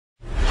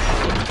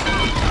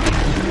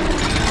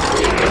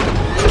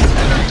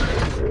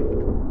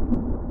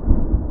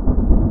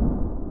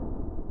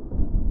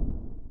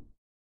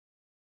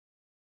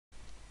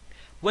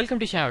Welcome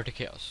to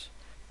Dr.Caos.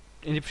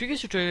 In the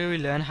previous tutorial we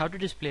learned how to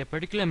display a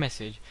particular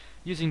message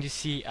using the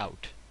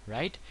Cout,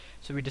 right?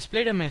 So we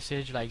displayed a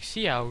message like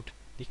Cout,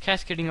 the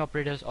cascading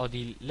operators or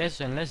the less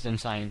than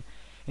sign.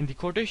 In the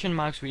quotation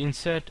marks we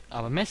insert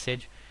our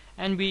message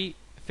and we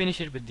finish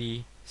it with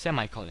the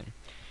semicolon.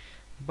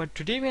 But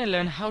today we're going to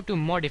learn how to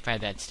modify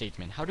that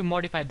statement, how to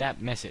modify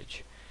that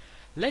message.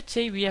 Let's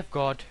say we have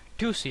got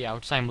two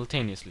Cout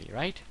simultaneously,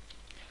 right?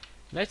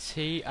 Let's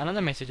say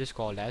another message is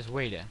called as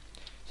Vader.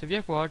 So we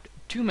have got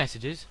two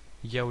messages,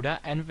 Yoda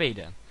and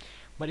Vader.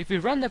 But if we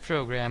run the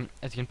program,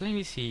 as you can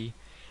plainly see,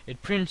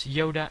 it prints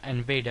Yoda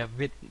and Vader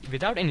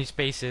without any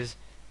spaces,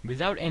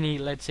 without any,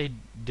 let's say,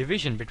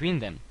 division between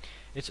them.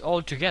 It's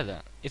all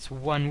together. It's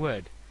one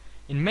word.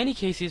 In many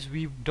cases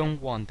we don't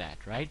want that,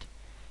 right?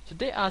 So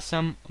there are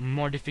some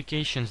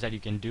modifications that you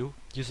can do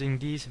using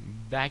these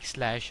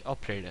backslash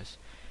operators.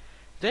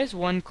 There's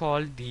one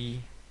called the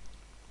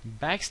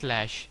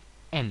backslash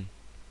n.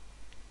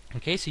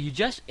 Okay, so you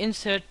just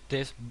insert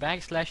this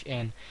backslash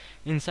n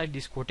inside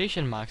these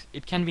quotation marks.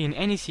 It can be in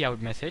any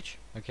Cout message.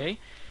 Okay,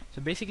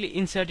 so basically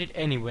insert it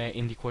anywhere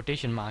in the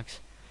quotation marks,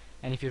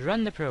 and if you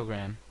run the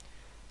program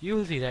you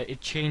will see that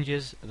it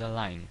changes the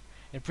line.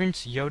 It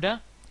prints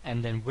Yoda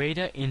and then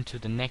Vader into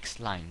the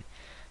next line.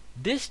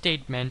 This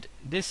statement,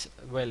 this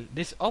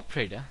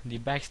operator, the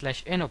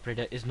backslash n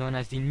operator, is known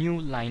as the new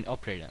line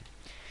operator.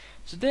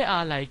 So there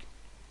are like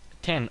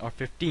 10 or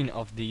 15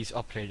 of these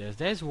operators.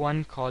 There's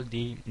one called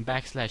the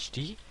backslash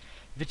t,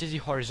 which is the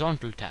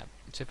horizontal tab.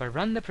 So if I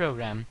run the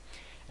program,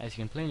 as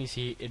you can plainly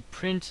see, it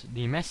prints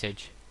the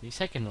message, the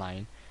second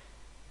line,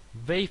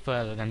 way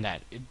further than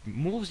that. It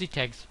moves the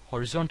text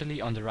horizontally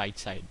on the right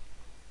side.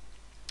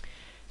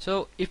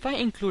 So if I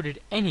include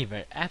it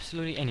anywhere,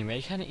 absolutely anywhere,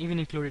 you can even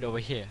include it over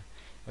here.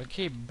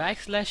 Okay,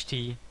 backslash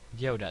t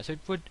Yoda. So it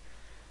would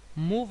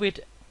move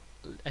it,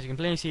 as you can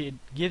plainly see, it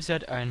gives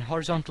it an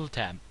horizontal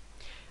tab.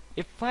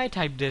 If I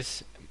type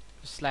this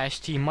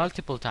 /t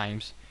multiple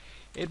times,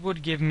 it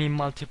would give me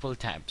multiple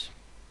tabs.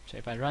 So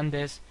if I run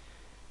this,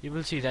 you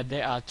will see that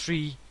there are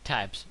 3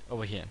 tabs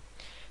over here.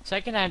 So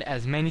I can add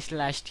as many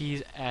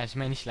 /t's as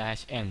many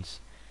 /n's.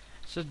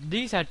 So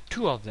these are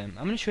 2 of them.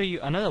 I'm going to show you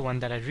another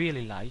one that I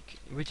really like,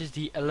 which is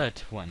the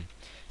alert one,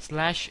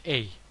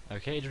 /a.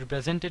 Okay, it's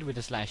represented with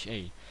a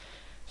 /a.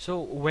 So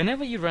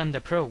whenever you run the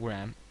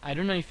program, I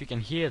don't know if you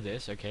can hear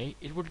this, okay,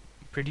 it would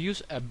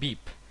produce a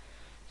beep.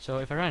 So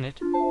if I run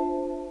it,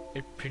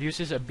 it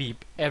produces a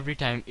beep every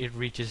time it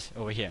reaches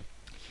over here.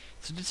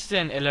 So this is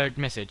an alert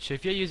message. So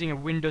if you're using a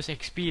Windows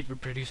XP, it will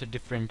produce a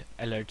different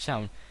alert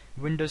sound.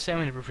 Windows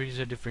 7, it will produce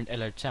a different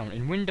alert sound.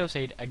 In Windows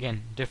 8,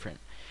 again, different.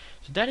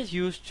 So that is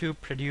used to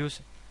produce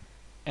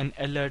an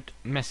alert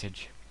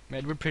message.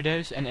 It will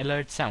produce an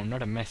alert sound,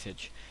 not a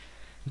message.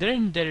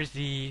 Then there is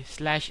the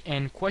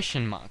 /n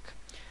question mark,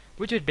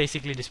 which would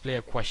basically display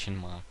a question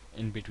mark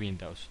in between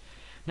those.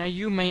 Now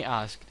you may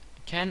ask,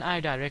 can I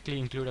directly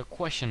include a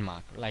question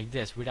mark like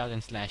this without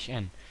an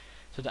 /n?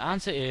 So the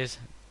answer is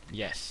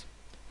yes.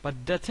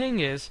 But the thing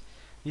is,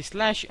 the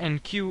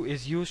 /nq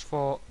is used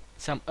for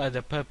some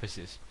other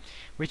purposes,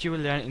 which you will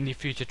learn in the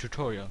future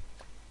tutorial.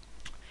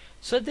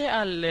 So there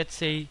are, let's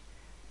say,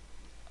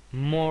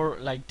 more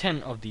like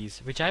 10 of these,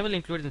 which I will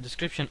include in the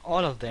description,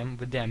 all of them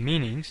with their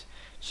meanings,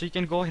 so you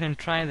can go ahead and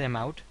try them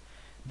out.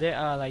 There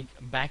are like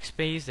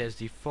Backspace, there's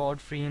the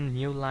forward frame,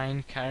 new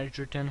line, carriage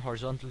return,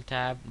 horizontal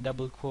tab,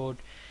 double quote,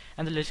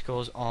 and the list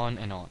goes on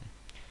and on.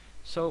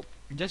 So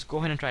just go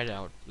ahead and try it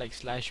out. Like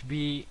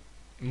 /b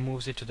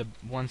moves it to the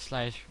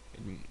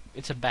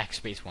it's a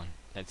backspace one,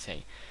 let's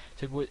say.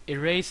 So it would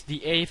erase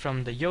the a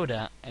from the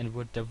Yoda and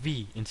with the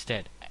v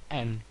instead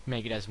and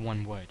make it as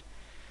one word.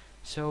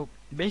 So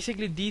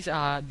basically these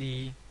are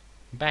the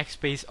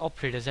backspace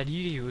operators that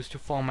you use to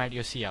format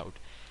your Cout.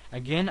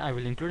 Again, I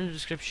will include in the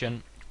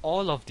description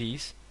all of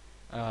these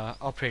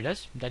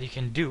operators that you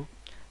can do.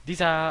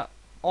 These are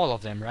all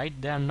of them, right?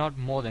 There are not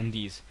more than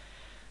these.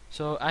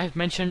 So I have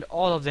mentioned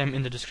all of them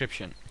in the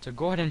description. So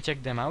go ahead and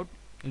check them out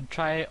and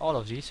try all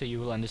of these so you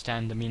will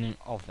understand the meaning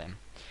of them.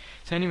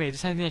 So anyway,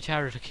 this has been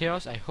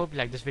Dr.Caos. I hope you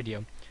like this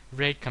video.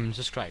 Rate, comment,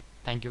 subscribe.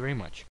 Thank you very much.